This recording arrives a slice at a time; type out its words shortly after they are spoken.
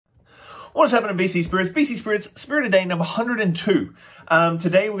What's happening, BC Spirits? BC Spirits, Spirit of Day number 102.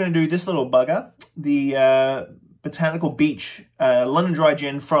 Today we're going to do this little bugger, the Botanical Beach London Dry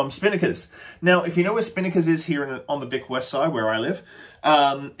Gin from Spinnakers. Now, if you know where Spinnakers is here on the Vic West side, where I live,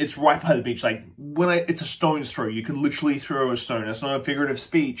 it's right by the beach. Like, it's a stone's throw. You can literally throw a stone. It's not a figurative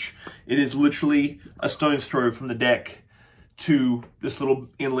speech. It is literally a stone's throw from the deck to this little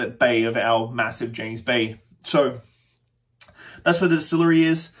inlet bay of our massive James Bay. So that's where the distillery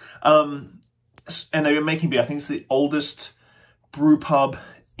is. And they've been making beer. I think it's the oldest brew pub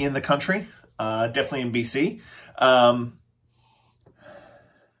in the country, definitely in BC.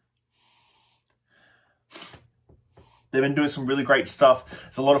 They've been doing some really great stuff.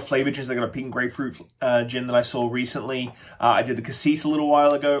 There's a lot of flavor gins. They got a pink and grapefruit gin that I saw recently. I did the cassis a little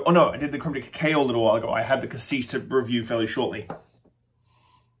while ago. Oh no, I did the creme de cacao a little while ago. I have the cassis to review fairly shortly.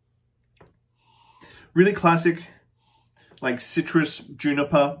 Really classic, like citrus,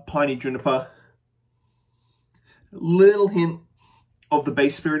 juniper, piney juniper. Little hint of the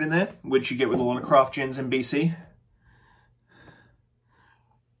base spirit in there, which you get with a lot of craft gins in BC.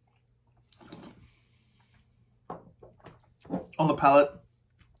 On the palate,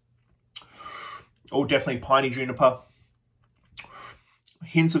 oh, definitely piney juniper.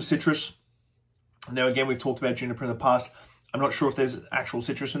 Hints of citrus. Now, again, we've talked about juniper in the past. I'm not sure if there's actual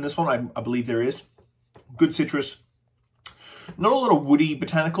citrus in this one. I believe there is. Good citrus. Not a lot of woody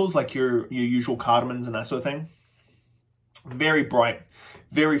botanicals like your usual cardamoms and that sort of thing. Very bright,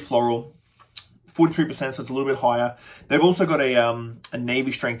 very floral. 43%, so it's a little bit higher. They've also got a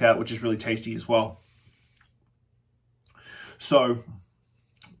navy strength out, which is really tasty as well. So,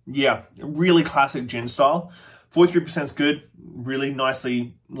 yeah, really classic gin style. 43% is good. Really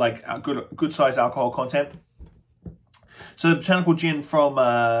nicely, like, good size alcohol content. So the Botanical Gin from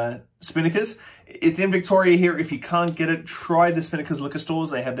Spinnakers. It's in Victoria here. If you can't get it, try the Spinnakers liquor stores.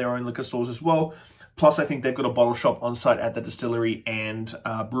 They have their own liquor stores as well. Plus, I think they've got a bottle shop on site at the distillery and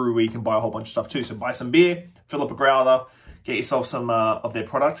brewery where you can buy a whole bunch of stuff too. So buy some beer, fill up a growler, get yourself some of their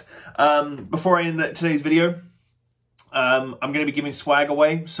product. Before I end today's video, I'm going to be giving swag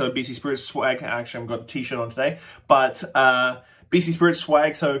away. So BC Spirits swag. Actually, I've got a t-shirt on today. But BC Spirits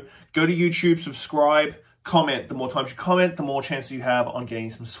swag. So go to YouTube, subscribe, comment. The more times you comment, the more chances you have on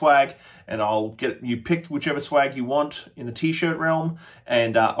getting some swag. And I'll get you pick whichever swag you want in the t-shirt realm.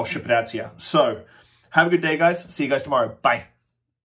 And I'll ship it out to you. So have a good day, guys. See you guys tomorrow. Bye.